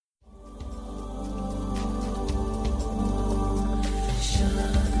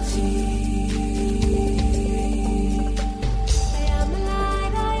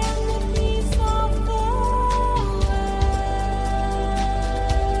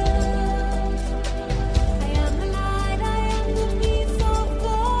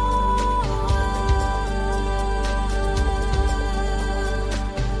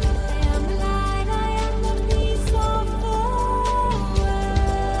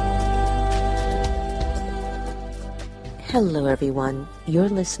Hello, everyone. You're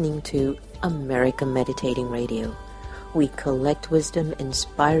listening to America Meditating Radio. We collect wisdom,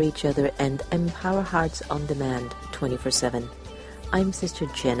 inspire each other, and empower hearts on demand 24/7. I'm Sister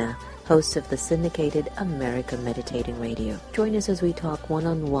Jenna, host of the syndicated America Meditating Radio. Join us as we talk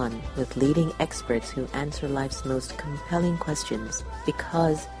one-on-one with leading experts who answer life's most compelling questions.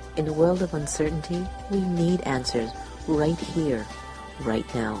 Because in a world of uncertainty, we need answers right here,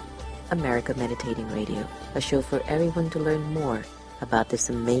 right now. America Meditating Radio, a show for everyone to learn more about this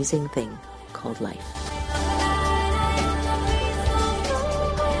amazing thing called life.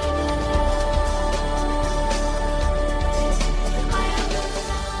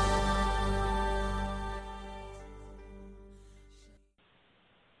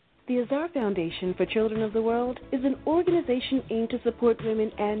 The Azar Foundation for Children of the World is an organization aimed to support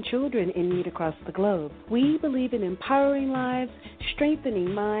women and children in need across the globe. We believe in empowering lives,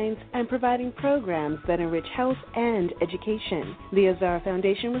 strengthening minds, and providing programs that enrich health and education. The Azar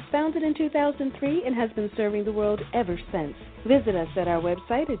Foundation was founded in 2003 and has been serving the world ever since. Visit us at our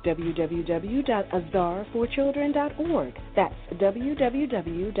website at www.azar4children.org. That's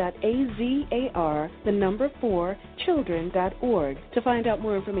www.azar4children.org to find out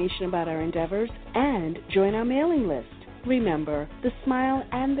more information about our endeavors and join our mailing list. Remember, the smile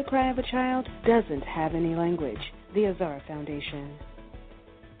and the cry of a child doesn't have any language. The Azar Foundation.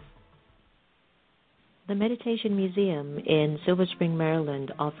 The Meditation Museum in Silver Spring,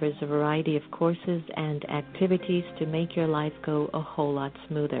 Maryland offers a variety of courses and activities to make your life go a whole lot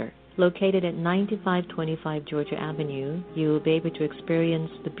smoother. Located at 9525 Georgia Avenue, you will be able to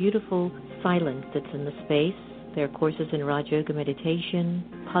experience the beautiful silence that's in the space. There are courses in Raja Yoga meditation,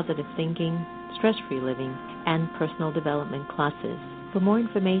 positive thinking, stress-free living, and personal development classes. For more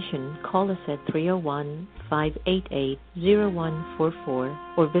information, call us at 301-588-0144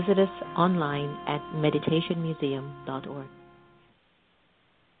 or visit us online at meditationmuseum.org.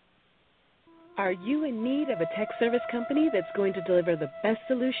 Are you in need of a tech service company that's going to deliver the best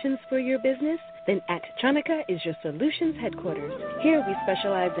solutions for your business? Then At Chanukah is your solutions headquarters. Here we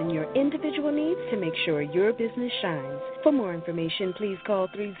specialize in your individual needs to make sure your business shines. For more information, please call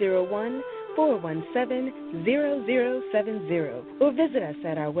 301-417-0070 or visit us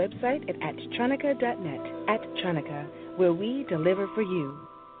at our website at atchanukah.net. At Chanukah, where we deliver for you.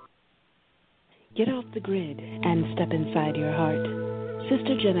 Get off the grid and step inside your heart.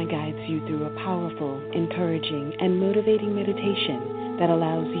 Sister Jenna guides you through a powerful, encouraging, and motivating meditation that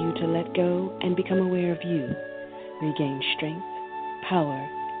allows you to let go and become aware of you, regain strength, power,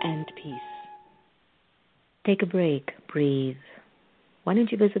 and peace. Take a break. Breathe. Why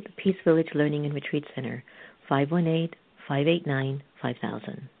don't you visit the Peace Village Learning and Retreat Center,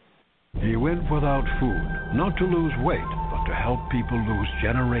 518-589-5000. He went without food, not to lose weight, but to help people lose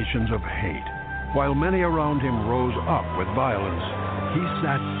generations of hate. While many around him rose up with violence, he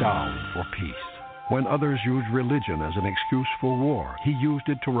sat down for peace. When others used religion as an excuse for war, he used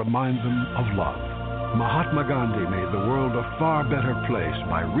it to remind them of love. Mahatma Gandhi made the world a far better place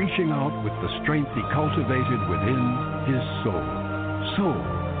by reaching out with the strength he cultivated within his soul. So,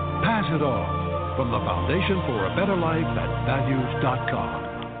 pass it on from the Foundation for a Better Life at values.com.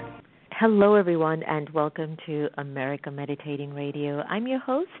 Hello, everyone, and welcome to America Meditating Radio. I'm your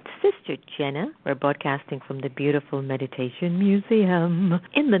host, Sister Jenna. We're broadcasting from the beautiful Meditation Museum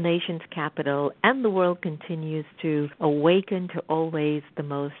in the nation's capital, and the world continues to awaken to always the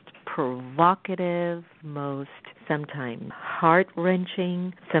most provocative, most sometimes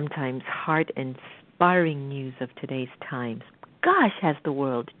heart-wrenching, sometimes heart-inspiring news of today's times. Gosh, has the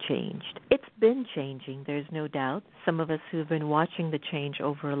world changed. It's been changing, there's no doubt. Some of us who've been watching the change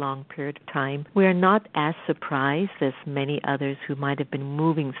over a long period of time, we are not as surprised as many others who might have been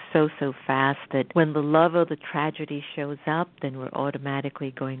moving so fast that when the love or the tragedy shows up, then we're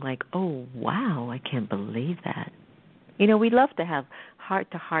automatically going like, oh, wow, I can't believe that. You know, we love to have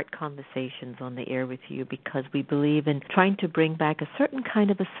heart-to-heart conversations on the air with you because we believe in trying to bring back a certain kind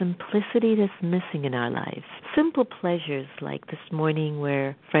of a simplicity that's missing in our lives. Simple pleasures like this morning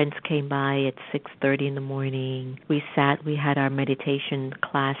where friends came by at 6:30 in the morning. We sat, we had our meditation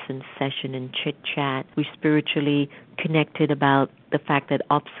class and session and chit-chat. We spiritually connected about the fact that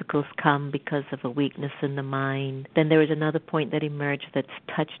obstacles come because of a weakness in the mind. Then there was another point that emerged that's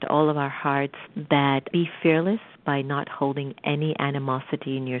touched all of our hearts, that be fearless by not holding any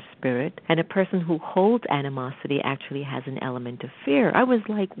animosity in your spirit. And a person who holds animosity actually has an element of fear. I was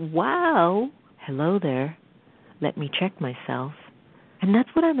like, wow, hello there. Let me check myself. And that's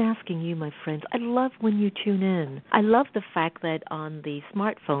what I'm asking you, my friends. I love when you tune in. I love the fact that on the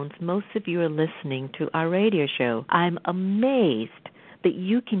smartphones, most of you are listening to our radio show. I'm amazed that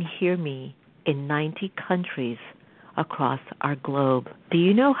you can hear me in 90 countries across our globe. Do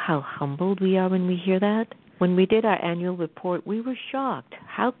you know how humbled we are when we hear that? When we did our annual report, we were shocked.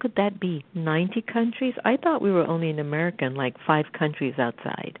 How could that be? 90 countries? I thought we were only in America and like 5 countries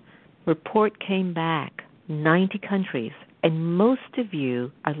outside. Report came back, 90 countries. And most of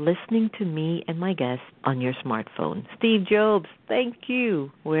you are listening to me and my guests on your smartphone. Steve Jobs, thank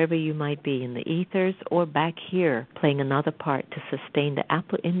you, wherever you might be, in the ethers or back here, playing another part to sustain the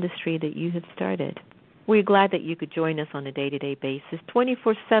Apple industry that you have started. We're glad that you could join us on a day-to-day basis,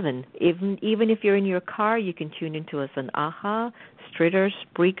 24/7. Even if you're in your car, you can tune into us on AHA, Stritter,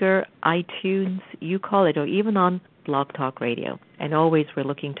 Spreaker, iTunes, you call it, or even on Blog Talk Radio. And always we're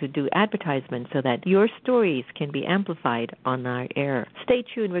looking to do advertisements so that your stories can be amplified on our air. Stay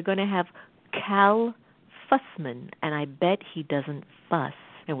tuned. We're going to have Cal Fussman, and I bet he doesn't fuss.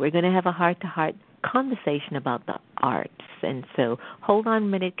 And we're going to have a heart-to-heart conversation about the arts. And so hold on a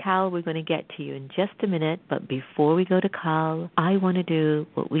minute, Cal. We're going to get to you in just a minute. But before we go to Cal, I want to do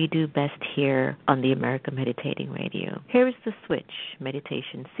what we do best here on the America Meditating Radio. Here is the Switch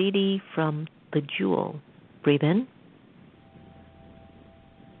Meditation CD from The Jewel. Breathe in.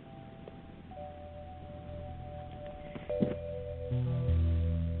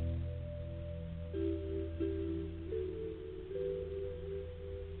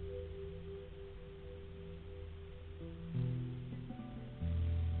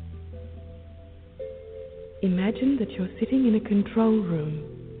 Imagine that you're sitting in a control room,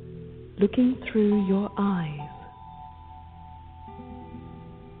 looking through your eyes.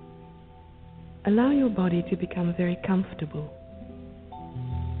 Allow your body to become very comfortable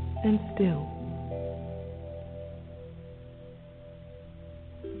and still.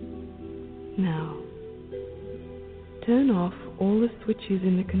 Now, turn off all the switches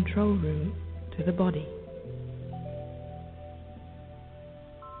in the control room to the body.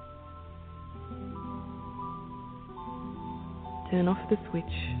 Turn off the switch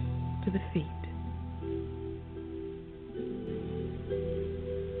to the feet.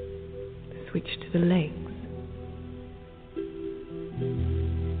 Switch to the legs.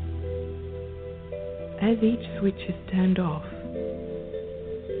 As each switch is turned off,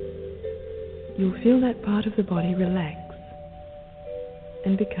 you'll feel that part of the body relax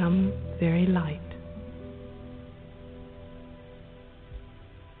and become very light.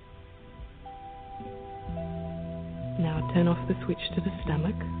 Now turn off the switch to the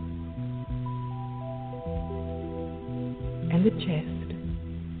stomach and the chest.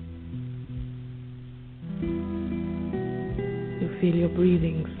 Feel your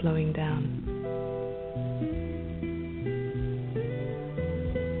breathing slowing down.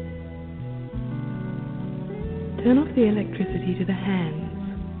 Turn off the electricity to the hands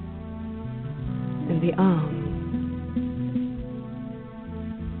and the arms,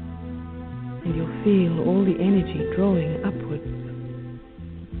 and you'll feel all the energy drawing upwards.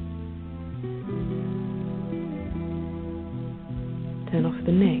 Turn off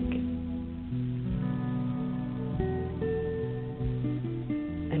the neck.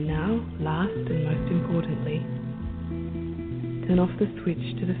 Last and most importantly, turn off the switch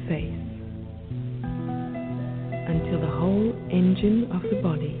to the face until the whole engine of the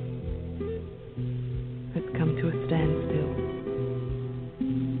body has come to a standstill.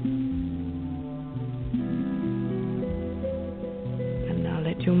 And now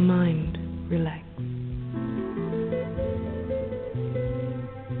let your mind relax.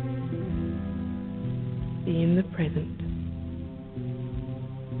 Be in the present.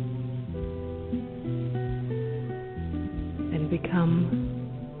 Become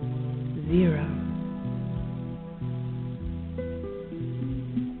zero.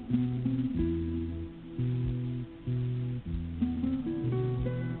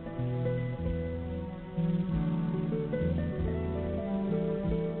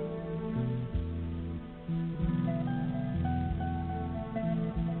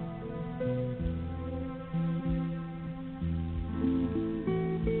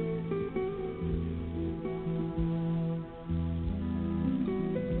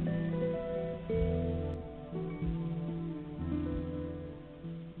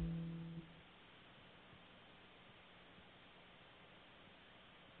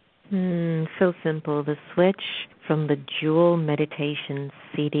 So simple. The Switch from the Jewel Meditation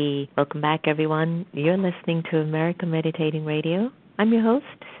CD. Welcome back, everyone. You're listening to America Meditating Radio. I'm your host,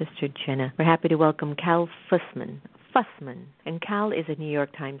 Sister Jenna. We're happy to welcome Cal Fussman. And Cal is a New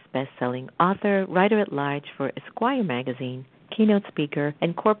York Times best-selling author, writer-at-large for Esquire magazine, keynote speaker,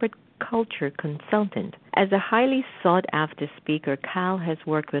 and corporate culture consultant. As a highly sought-after speaker, Cal has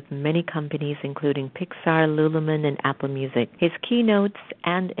worked with many companies, including Pixar, Lululemon, and Apple Music. His keynotes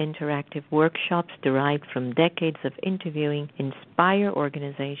and interactive workshops derived from decades of interviewing inspire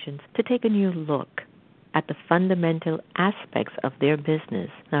organizations to take a new look at the fundamental aspects of their business.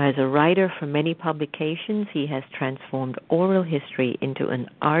 Now, as a writer for many publications, he has transformed oral history into an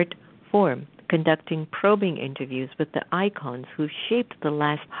art form, conducting probing interviews with the icons who shaped the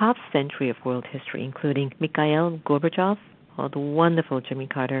last half-century of world history, including Mikhail Gorbachev, the wonderful Jimmy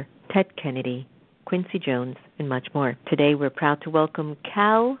Carter, Ted Kennedy, Quincy Jones, and much more. Today, we're proud to welcome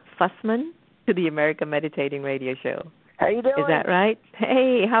Cal Fussman to the America Meditating Radio Show. How you doing? Is that right?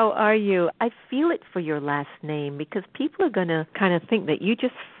 Hey, how are you? I feel it for your last name because people are going to kind of think that you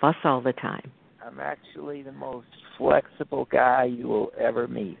just fuss all the time. I'm actually the most flexible guy you will ever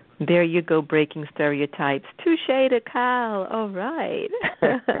meet. There you go, breaking stereotypes. Touché to Cal. All right.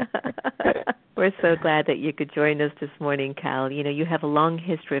 We're so glad that you could join us this morning, Cal. You know, you have a long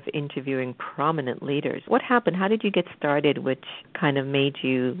history of interviewing prominent leaders. What happened? How did you get started, which kind of made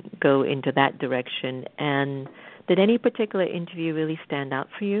you go into that direction? And did any particular interview really stand out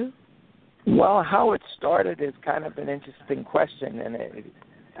for you? Well, how it started is kind of an interesting question, and it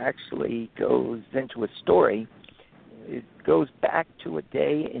actually goes into a story. It goes back to a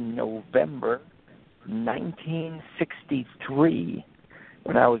day in November 1963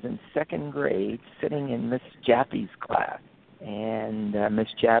 when I was in second grade sitting in Miss Jappy's class. And Miss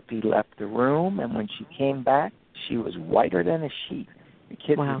Jappy left the room, and when she came back, she was whiter than a sheet. The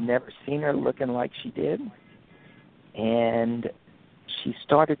kids Wow. had never seen her looking like she did. And she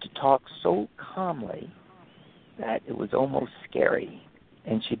started to talk so calmly that it was almost scary.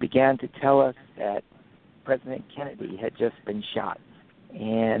 And she began to tell us that President Kennedy had just been shot.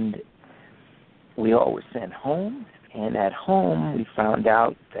 And we all were sent home. And at home, we found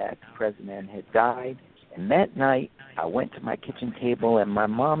out that the president had died. And that night, I went to my kitchen table, and my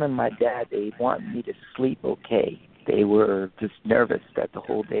mom and my dad, they wanted me to sleep okay. They were just nervous that the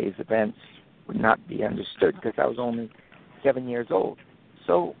whole day's events would not be understood because I was only 7 years old.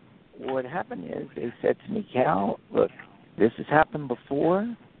 So what happened is they said to me, Cal, look, this has happened before.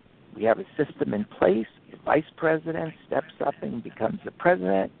 We have a system in place. The vice president steps up and becomes the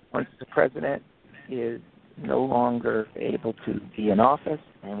president. Once the president is no longer able to be in office,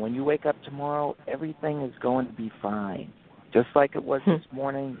 and when you wake up tomorrow, everything is going to be fine, just like it was this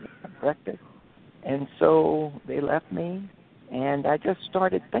morning at breakfast. And so they left me, and I just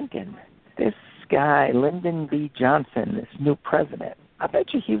started thinking, this guy, Lyndon B. Johnson, this new president, I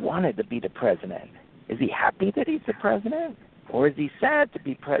bet you he wanted to be the president. Is he happy that he's the president? Or is he sad to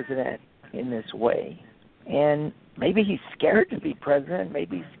be president in this way? And maybe he's scared to be president.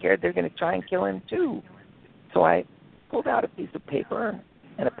 Maybe he's scared they're going to try and kill him too. So I pulled out a piece of paper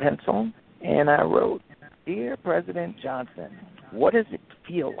and a pencil, and I wrote, Dear President Johnson, what does it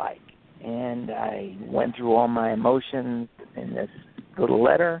feel like? And I went through all my emotions in this little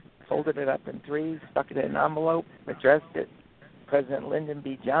letter, folded it up in three, stuck it in an envelope, addressed it, President Lyndon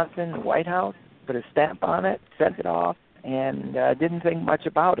B. Johnson, White House, put a stamp on it, sent it off, and didn't think much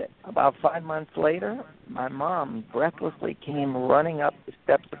about it. About 5 months later, my mom breathlessly came running up the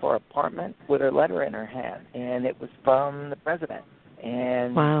steps of our apartment with her letter in her hand, and it was from the president.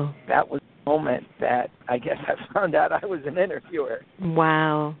 And Wow. That was the moment that I guess I found out I was an interviewer.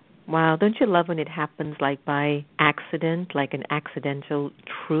 Wow. Wow. Don't you love when it happens like by accident, like an accidental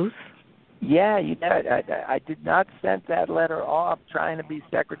truth? Yeah, I did not send that letter off trying to be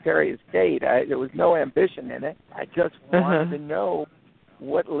Secretary of State. There was no ambition in it. I just wanted to know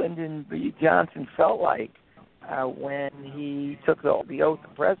what Lyndon B. Johnson felt like when he took the oath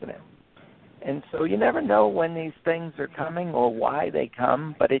of president. And so you never know when these things are coming or why they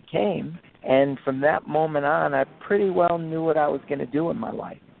come, but it came. And from that moment on, I pretty well knew what I was going to do in my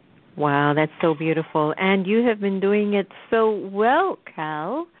life. Wow, that's so beautiful. And you have been doing it so well,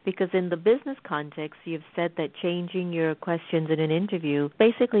 Cal, because in the business context, you've said that changing your questions in an interview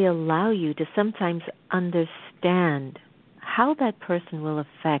basically allow you to sometimes understand how that person will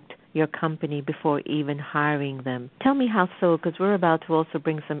affect your company before even hiring them. Tell me how so, because we're about to also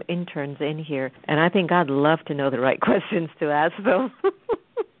bring some interns in here, and I think I'd love to know the right questions to ask them.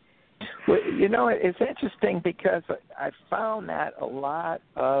 Well, you know, it's interesting because I found that a lot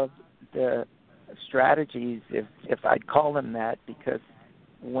of the strategies, if I'd call them that, because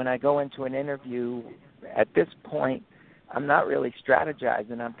when I go into an interview, at this point, I'm not really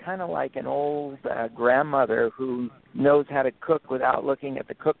strategizing. I'm kind of like an old grandmother who knows how to cook without looking at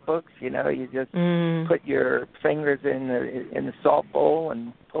the cookbooks. You know, you just put your fingers in the salt bowl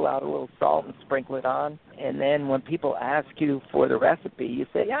and pull out a little salt and sprinkle it on. And then when people ask you for the recipe, you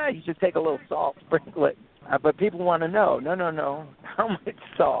say, yeah, you just take a little salt, sprinkle it. But people want to know, no, how much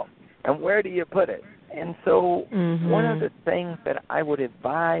salt and where do you put it? And so one of the things that I would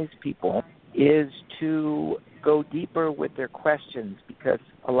advise people is to go deeper with their questions, because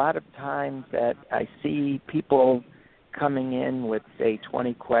a lot of times that I see people coming in with, say,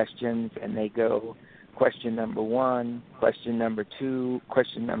 20 questions, and they go question number 1, question number 2,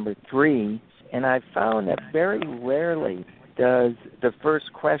 question number 3, and I've found that very rarely does the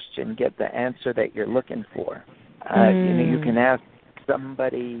first question get the answer that you're looking for. You know, you can ask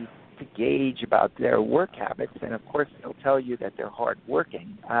somebody to gauge about their work habits, and of course they'll tell you that they're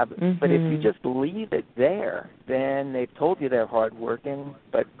hardworking. But if you just leave it there, then they've told you they're hardworking,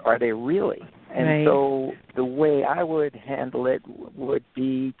 but are they really? And so the way I would handle it would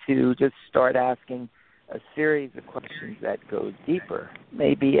be to just start asking a series of questions that goes deeper.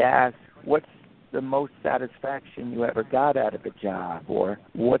 Maybe ask, what's the most satisfaction you ever got out of a job? Or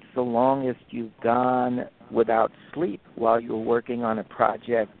what's the longest you've gone without sleep while you were working on a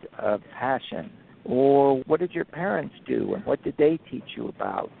project of passion? Or what did your parents do, and what did they teach you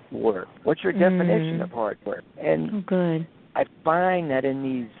about work? What's your definition of hard work? And I find that in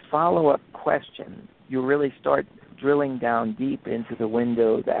these follow-up questions, you really start drilling down deep into the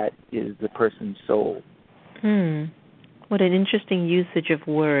window that is the person's soul. What an interesting usage of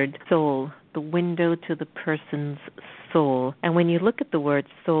word, soul, the window to the person's soul. And when you look at the word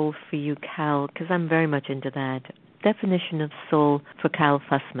soul for you, Cal, because I'm very much into that, definition of soul for Cal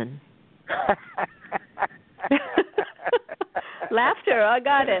Fussman. Laughter, I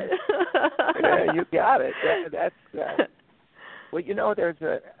got it. Yeah, you got it. That's well, you know,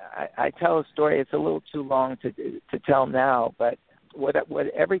 I tell a story. It's a little too long to tell now, but what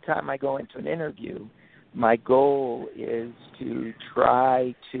every time I go into an interview, my goal is to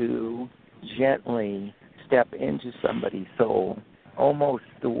try to gently step into somebody's soul, almost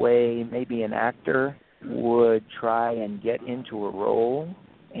the way maybe an actor would try and get into a role.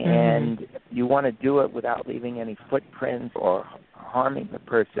 And you want to do it without leaving any footprints or harming the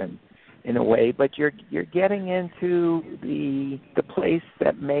person in a way, but you're getting into the place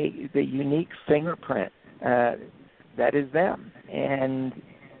that the unique fingerprint that is them. And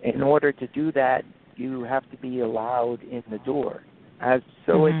in order to do that, you have to be allowed in the door.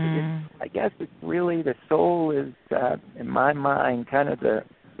 So I guess it's really, the soul is, in my mind, kind of the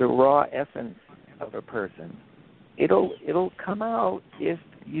raw essence of a person. It'll come out if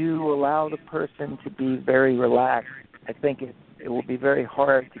you allow the person to be very relaxed. I think it will be very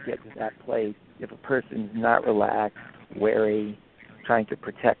hard to get to that place if a person's not relaxed, wary, trying to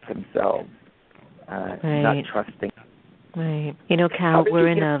protect themselves, not trusting. Right. You know, Cal, we're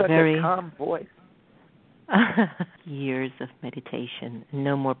in a very calm voice. Years of meditation,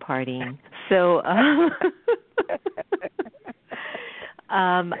 no more partying. So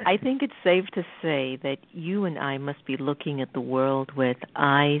I think it's safe to say that you and I must be looking at the world with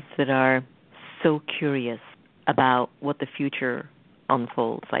eyes that are so curious about what the future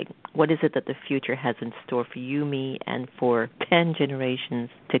unfolds. Like, what is it that the future has in store for you, me, and for 10 generations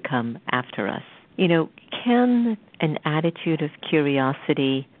to come after us? You know, can an attitude of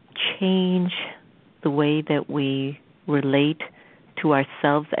curiosity change the way that we relate to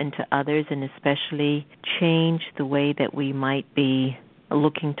ourselves and to others, and especially change the way that we might be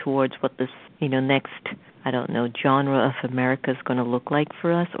looking towards what this, next, genre of America is going to look like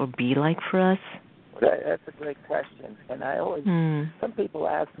for us or be like for us? That's a great question. And I always, some people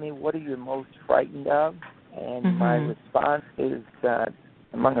ask me, what are you most frightened of? And my response is,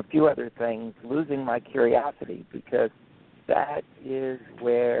 among a few other things, losing my curiosity, because that is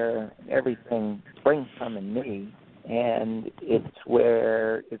where everything springs from in me, and it's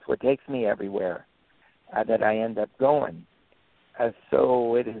what takes me everywhere that I end up going.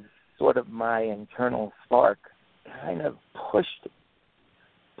 So it is sort of my internal spark kind of pushed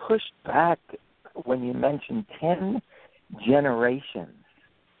back when you mentioned 10 generations.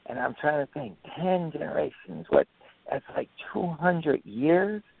 And I'm trying to think, 10 generations, that's like 200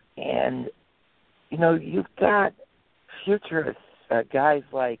 years. And, you've got futurists, guys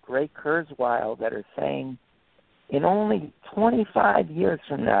like Ray Kurzweil, that are saying in only 25 years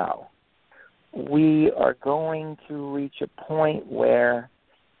from now, we are going to reach a point where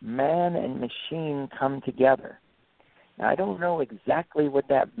man and machine come together. Now, I don't know exactly what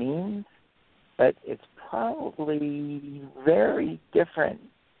that means, but it's probably very different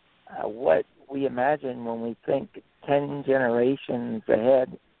what we imagine when we think 10 generations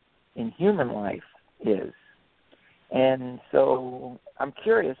ahead in human life is. And so I'm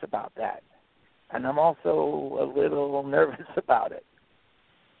curious about that. And I'm also a little nervous about it.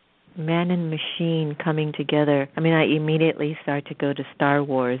 Man and machine coming together. I mean, I immediately start to go to Star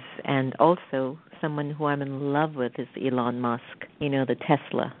Wars, and also someone who I'm in love with is Elon Musk, the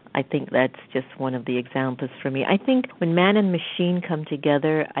Tesla. I think that's just one of the examples for me. I think when man and machine come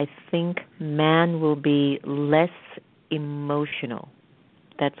together, I think man will be less emotional.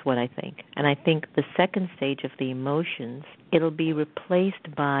 That's what I think. And I think the second stage of the emotions, it'll be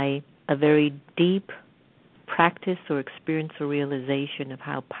replaced by a very deep practice or experience or realization of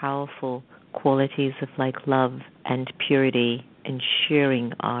how powerful qualities of like love and purity and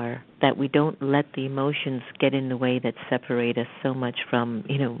sharing are, that we don't let the emotions get in the way that separate us so much from,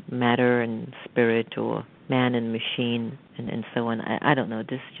 matter and spirit or man and machine and so on. I don't know.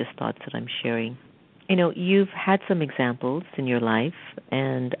 This is just thoughts that I'm sharing. You've had some examples in your life,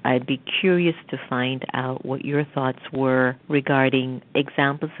 and I'd be curious to find out what your thoughts were regarding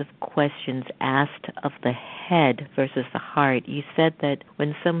examples of questions asked of the head versus the heart. You said that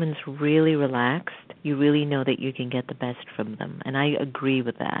when someone's really relaxed, you really know that you can get the best from them, and I agree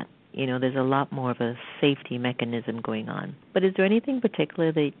with that. There's a lot more of a safety mechanism going on. But is there anything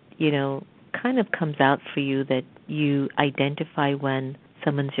particular that, kind of comes out for you that you identify when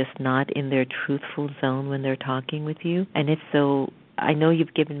someone's just not in their truthful zone when they're talking with you? And if so, I know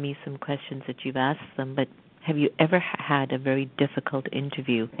you've given me some questions that you've asked them, but have you ever had a very difficult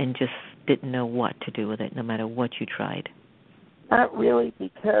interview and just didn't know what to do with it, no matter what you tried? Not really,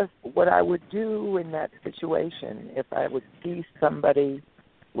 because what I would do in that situation, if I would see somebody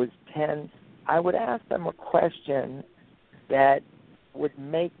was tense, I would ask them a question that would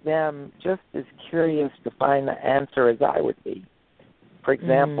make them just as curious to find the answer as I would be. For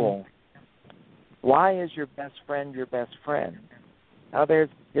example, why is your best friend your best friend? Now, there's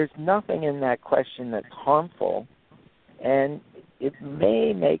nothing in that question that's harmful, and it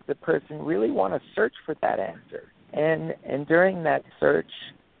may make the person really want to search for that answer. And during that search,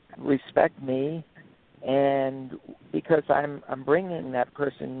 respect me, and because I'm bringing that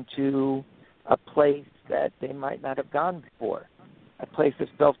person to a place that they might not have gone before, a place of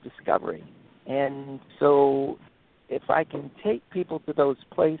self-discovery. And so if I can take people to those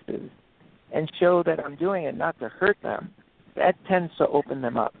places and show that I'm doing it not to hurt them, that tends to open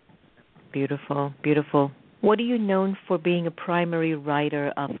them up. Beautiful, beautiful. What are you known for being a primary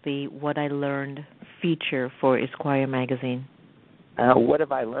writer of the What I Learned feature for Esquire magazine? What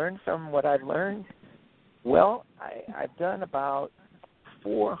have I learned from what I've learned? Well, I've done about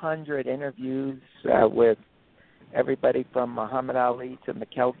 400 interviews with everybody from Muhammad Ali to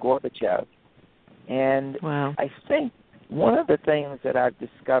Mikhail Gorbachev. And wow. I think one of the things that I've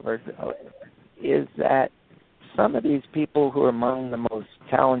discovered is that some of these people who are among the most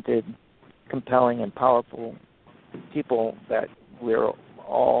talented, compelling, and powerful people that we're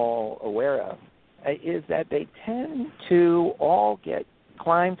all aware of is that they tend to all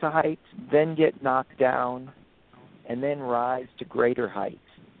climb to heights, then get knocked down, and then rise to greater heights.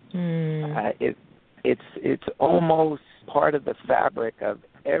 It's almost part of the fabric of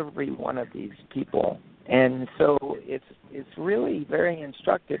every one of these people. And so it's really very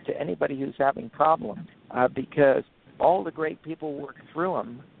instructive to anybody who's having problems because all the great people work through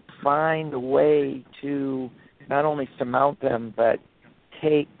them, find a way to not only surmount them, but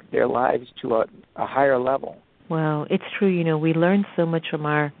take their lives to a higher level. Well, it's true. We learn so much from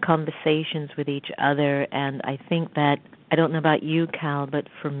our conversations with each other, and I think that, I don't know about you, Cal, but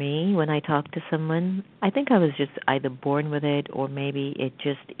for me, when I talk to someone, I think I was just either born with it or maybe it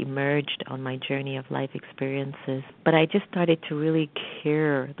just emerged on my journey of life experiences. But I just started to really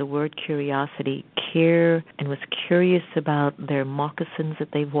care, the word curiosity, care, and was curious about their moccasins that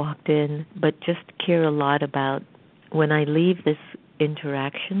they've walked in, but just care a lot about when I leave this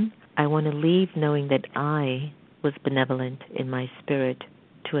interaction, I want to leave knowing that I was benevolent in my spirit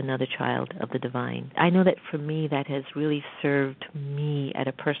to another child of the divine. I know that for me that has really served me at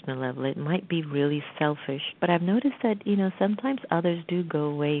a personal level. It might be really selfish, but I've noticed that, sometimes others do go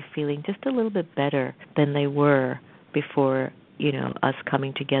away feeling just a little bit better than they were before, us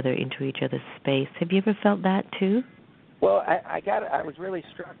coming together into each other's space. Have you ever felt that too? Well, I was really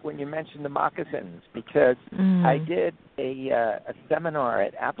struck when you mentioned the moccasins because I did a seminar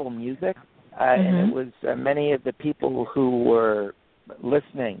at Apple Music, and it was many of the people who were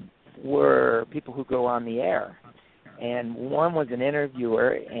listening were people who go on the air. And one was an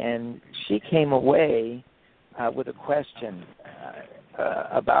interviewer, and she came away with a question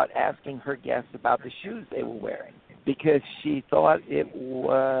about asking her guests about the shoes they were wearing. because she thought it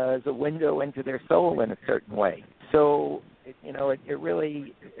was a window into their soul in a certain way. So, it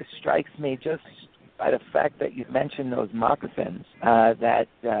really strikes me just by the fact that you mentioned those moccasins, that,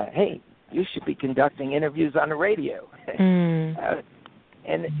 hey, you should be conducting interviews on the radio. And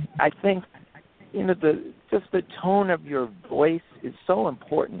I think, the tone of your voice is so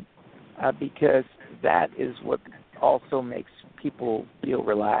important, because that is what also makes people feel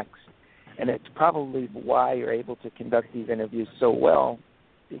relaxed. And it's probably why you're able to conduct these interviews so well,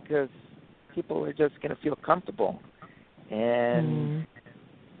 because people are just going to feel comfortable. And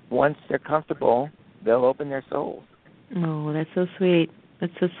once they're comfortable, they'll open their souls. Oh, that's so sweet.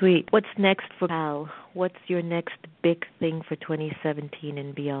 That's so sweet. What's next for Cal? What's your next big thing for 2017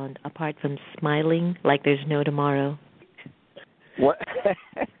 and beyond, apart from smiling like there's no tomorrow? What?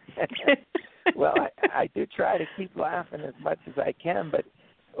 Well, I do try to keep laughing as much as I can, but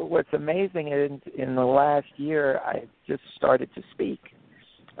what's amazing is in the last year, I just started to speak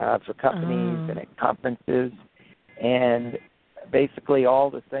for companies and at conferences, and basically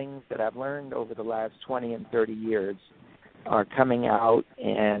all the things that I've learned over the last 20 and 30 years are coming out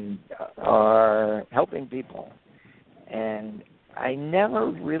and are helping people. And I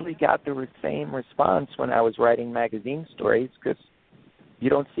never really got the same response when I was writing magazine stories, because you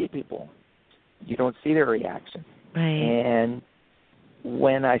don't see people. You don't see their reaction. Right. And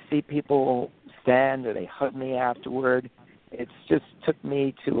when I see people stand or they hug me afterward, it's just took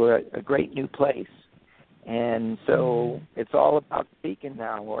me to a great new place. And so it's all about speaking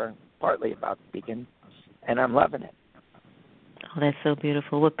now, or partly about speaking, and I'm loving it. Oh, that's so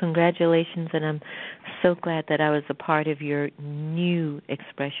beautiful. Well, congratulations, and I'm so glad that I was a part of your new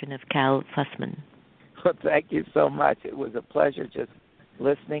expression of Cal Fussman. Well, thank you so much. It was a pleasure just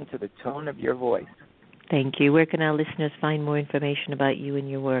listening to the tone of your voice. Thank you. Where can our listeners find more information about you and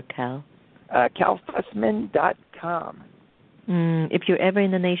your work, Cal? CalFussman.com. If you're ever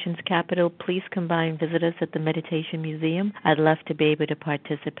in the nation's capital, please come by and visit us at the Meditation Museum. I'd love to be able to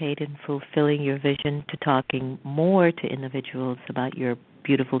participate in fulfilling your vision to talking more to individuals about your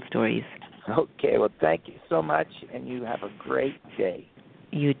beautiful stories. Okay, well, thank you so much, and you have a great day.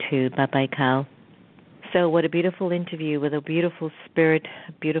 You too. Bye-bye, Cal. So what a beautiful interview with a beautiful spirit,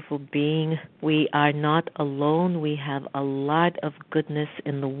 a beautiful being. We are not alone. We have a lot of goodness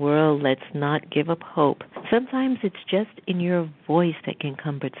in the world. Let's not give up hope. Sometimes it's just in your voice that can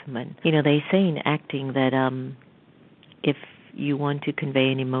comfort someone. They say in acting that if you want to convey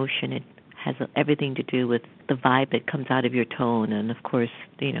an emotion, it has everything to do with the vibe that comes out of your tone and, of course,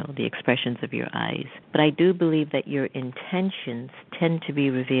 the expressions of your eyes. But I do believe that your intentions tend to be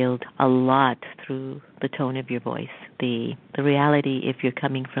revealed a lot through the tone of your voice. The reality, if you're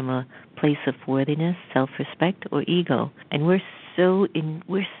coming from a place of worthiness, self-respect, or ego. And we're so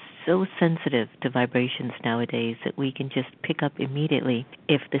sensitive to vibrations nowadays that we can just pick up immediately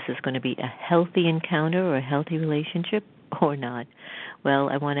if this is going to be a healthy encounter or a healthy relationship or not. Well,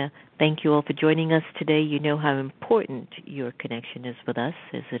 I want to thank you all for joining us today. You know how important your connection is with us,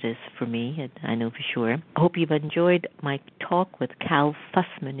 as it is for me, and I know for sure. I hope you've enjoyed my talk with Cal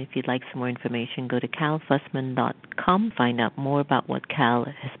Fussman. If you'd like some more information, go to calfussman.com. Find out more about what Cal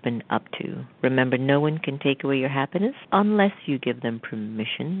has been up to. Remember, no one can take away your happiness unless you give them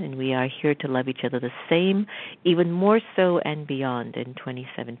permission, and we are here to love each other the same, even more so and beyond in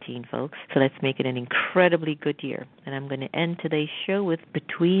 2017, folks. So let's make it an incredibly good year. And I'm going to end today's show with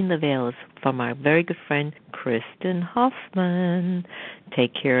Between the Veils from our very good friend, Kristen Hoffman.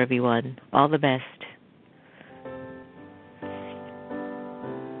 Take care, everyone. All the best.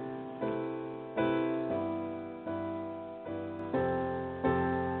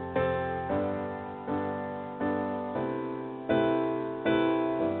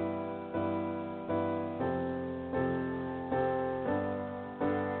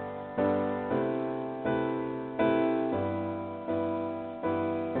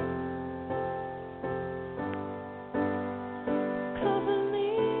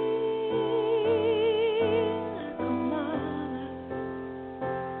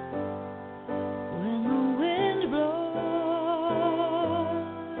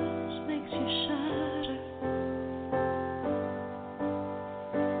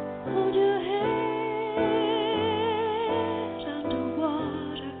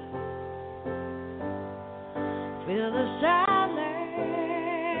 Feel the sound.